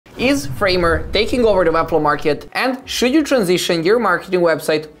Is Framer taking over the Webflow market, and should you transition your marketing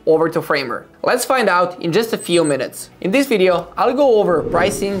website over to Framer? Let's find out in just a few minutes. In this video, I'll go over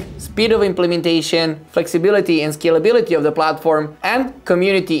pricing, speed of implementation, flexibility and scalability of the platform, and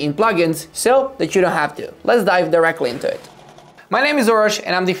community in plugins so that you don't have to. Let's dive directly into it. My name is Orosh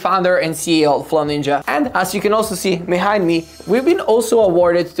and I'm the founder and CEO of Flow Ninja. And as you can also see behind me, we've been also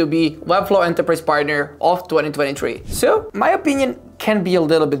awarded to be Webflow Enterprise Partner of 2023. So my opinion can be a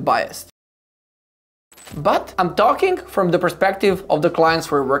little bit biased. But I'm talking from the perspective of the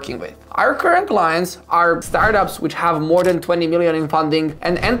clients we're working with. Our current clients are startups which have more than 20 million in funding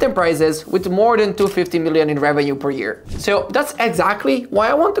and enterprises with more than 250 million in revenue per year. So that's exactly why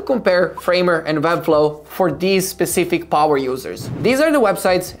I want to compare Framer and Webflow for these specific power users. These are the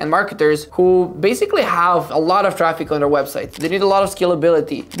websites and marketers who basically have a lot of traffic on their website. They need a lot of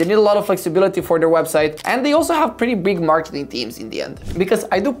scalability, they need a lot of flexibility for their website, and they also have pretty big marketing teams in the end. Because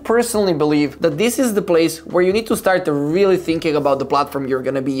I do personally believe that this is the place where you need to start really thinking about the platform you're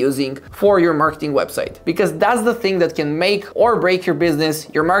going to be using for your marketing website, because that's the thing that can make or break your business,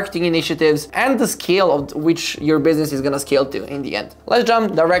 your marketing initiatives, and the scale of which your business is going to scale to in the end. Let's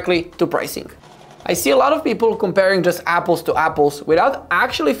jump directly to pricing. I see a lot of people comparing just apples to apples without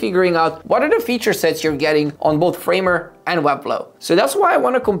actually figuring out what are the feature sets you're getting on both Framer and Webflow. So that's why I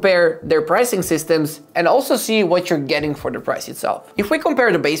want to compare their pricing systems and also see what you're getting for the price itself. If we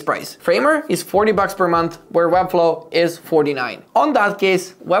compare the base price, Framer is $40 per month, where Webflow is $49. On that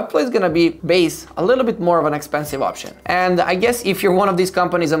case, Webflow is going to be base a little bit more of an expensive option. And I guess if you're one of these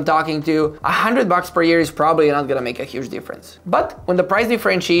companies I'm talking to, $100 per year is probably not going to make a huge difference. But when the price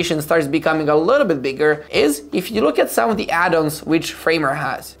differentiation starts becoming a little bit bigger is if you look at some of the add-ons which Framer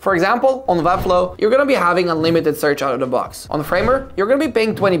has. For example, on Webflow, you're going to be having unlimited search out of the box. On Framer, you're going to be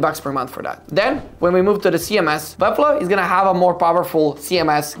paying $20 per month for that. Then, when we move to the CMS, Webflow is going to have a more powerful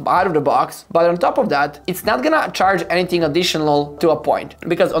CMS out of the box, but on top of that, it's not going to charge anything additional to a point.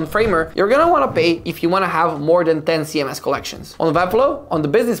 Because on Framer, you're going to want to pay if you want to have more than 10 CMS collections. On Webflow, on the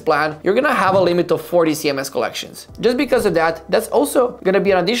business plan, you're going to have a limit of 40 CMS collections. Just because of that, that's also going to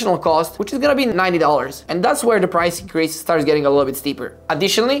be an additional cost, which is going to be $90. And that's where the price increase starts getting a little bit steeper.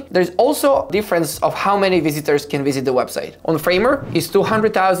 Additionally, there's also a difference of how many visitors can visit the website. On Framer is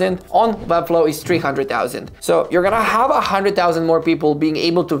 200,000, on Webflow is 300,000. So you're gonna have 100,000 more people being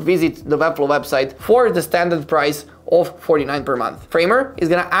able to visit the Webflow website for the standard price of $49 per month. Framer is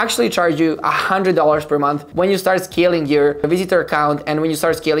gonna actually charge you $100 per month when you start scaling your visitor account and when you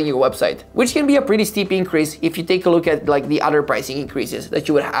start scaling your website, which can be a pretty steep increase if you take a look at like the other pricing increases that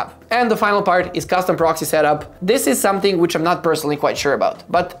you would have. And the final part is custom proxy setup. This is something which I'm not personally quite sure about,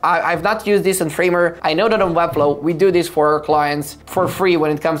 but I've not used this on Framer. I know that on Webflow, we do this for our clients for free when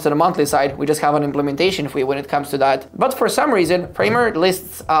it comes to the monthly side. We just have an implementation fee when it comes to that. But for some reason, Framer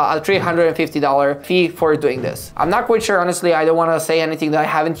lists a $350 fee for doing this. I'm not quite sure, honestly. I don't want to say anything that I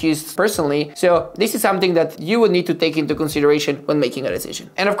haven't used personally. So this is something that you would need to take into consideration when making a decision.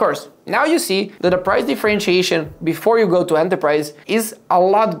 And of course, now you see that the price differentiation before you go to enterprise is a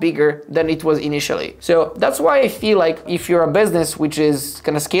lot bigger than it was initially. So that's why I feel like if you're a business which is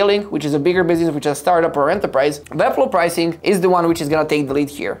kind of scaling, which is a bigger business, which is a startup or enterprise, Webflow pricing is the one which is going to take the lead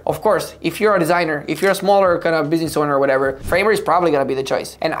here. Of course, if you're a designer, if you're a smaller kind of business owner or whatever, Framer is probably going to be the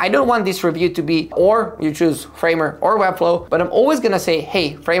choice. And I don't want this review to be or you choose Framer or Webflow, but I'm always gonna say,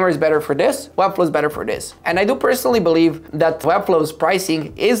 hey, Framer is better for this, Webflow is better for this. And I do personally believe that Webflow's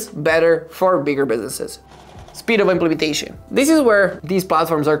pricing is better for bigger businesses. Speed of implementation. This is where these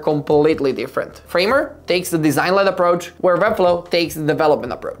platforms are completely different. Framer takes the design-led approach, where Webflow takes the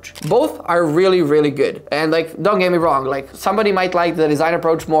development approach. Both are really, really good. And like, don't get me wrong, like somebody might like the design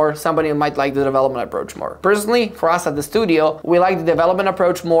approach more, somebody might like the development approach more. Personally, for us at the studio, we like the development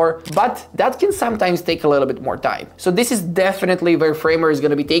approach more, but that can sometimes take a little bit more time. So this is definitely where Framer is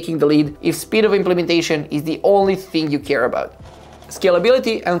going to be taking the lead if speed of implementation is the only thing you care about.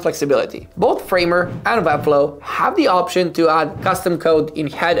 Scalability and flexibility. Both Framer and Webflow have the option to add custom code in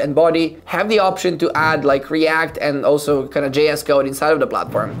head and body, have the option to add like React and also kind of JS code inside of the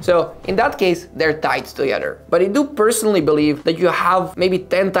platform. So in that case, they're tied together. But I do personally believe that you have maybe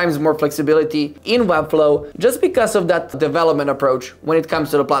 10 times more flexibility in Webflow just because of that development approach when it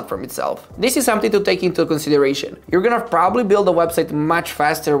comes to the platform itself. This is something to take into consideration. You're gonna probably build a website much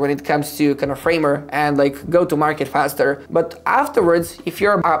faster when it comes to kind of Framer and like go to market faster. But afterwards, if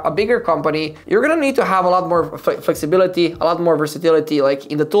you're a bigger company, you're gonna need to have a lot more flexibility, a lot more versatility like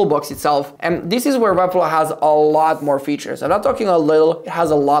in the toolbox itself. And this is where Webflow has a lot more features. I'm not talking a little, it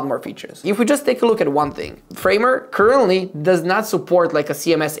has a lot more features. If we just take a look at one thing, Framer currently does not support like a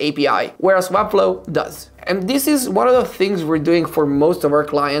CMS API, whereas Webflow does. And this is one of the things we're doing for most of our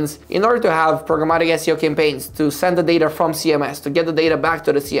clients in order to have programmatic SEO campaigns, to send the data from CMS, to get the data back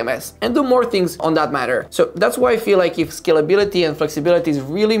to the CMS, and do more things on that matter. So that's why I feel like if scalability and flexibility is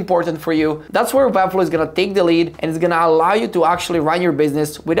really important for you, that's where Webflow is gonna take the lead, and it's gonna allow you to actually run your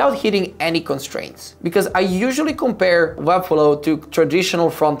business without hitting any constraints. Because I usually compare Webflow to traditional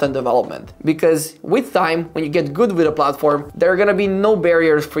front-end development, because with time, when you get good with a platform, there are gonna be no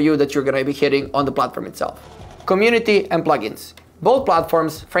barriers for you that you're gonna be hitting on the platform itself. Community and plugins. Both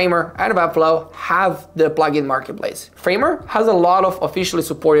platforms, Framer and Webflow, have the plugin marketplace. Framer has a lot of officially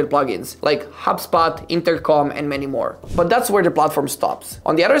supported plugins like HubSpot, Intercom, and many more. But that's where the platform stops.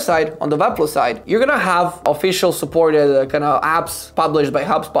 On the other side, on the Webflow side, you're gonna have official supported kind of apps published by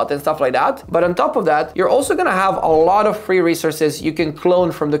HubSpot and stuff like that. But on top of that, you're also gonna have a lot of free resources you can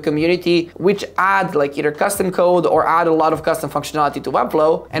clone from the community, which add like either custom code or add a lot of custom functionality to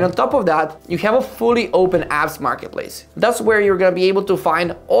Webflow. And on top of that, you have a fully open apps marketplace. That's where you're gonna be able to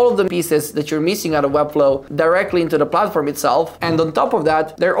find all of the pieces that you're missing out of Webflow directly into the platform itself. And on top of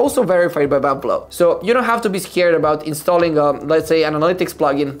that, they're also verified by Webflow. So you don't have to be scared about installing let's say an analytics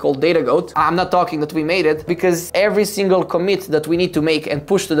plugin called DataGoat. I'm not talking that we made it, because every single commit that we need to make and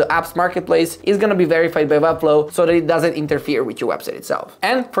push to the apps marketplace is going to be verified by Webflow so that it doesn't interfere with your website itself.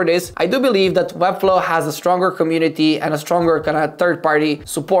 And for this, I do believe that Webflow has a stronger community and a stronger kind of third-party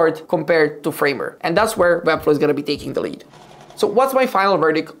support compared to Framer. And that's where Webflow is going to be taking the lead. So what's my final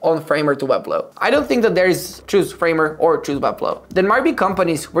verdict on Framer to Webflow? I don't think that there is choose Framer or choose Webflow. There might be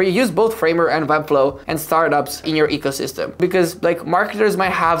companies where you use both Framer and Webflow and startups in your ecosystem, because like marketers might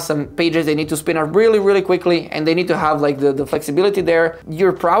have some pages they need to spin up really quickly, and they need to have like the flexibility there.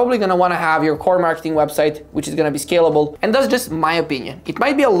 You're probably gonna wanna have your core marketing website, which is gonna be scalable. And that's just my opinion. It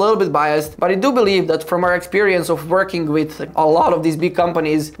might be a little bit biased, but I do believe that from our experience of working with a lot of these big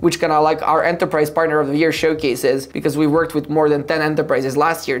companies, which kind of like our enterprise partner of the year showcases, because we worked with more than 10 enterprises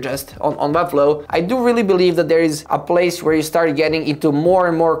last year just on Webflow, I do really believe that there is a place where you start getting into more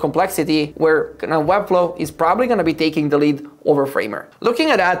and more complexity, where Webflow is probably going to be taking the lead over Framer.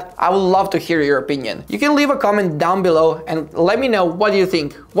 Looking at that, I would love to hear your opinion. You can leave a comment down below and let me know what you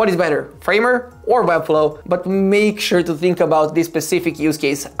think. What is better, Framer or Webflow? But make sure to think about this specific use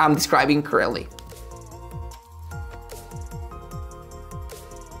case I'm describing currently.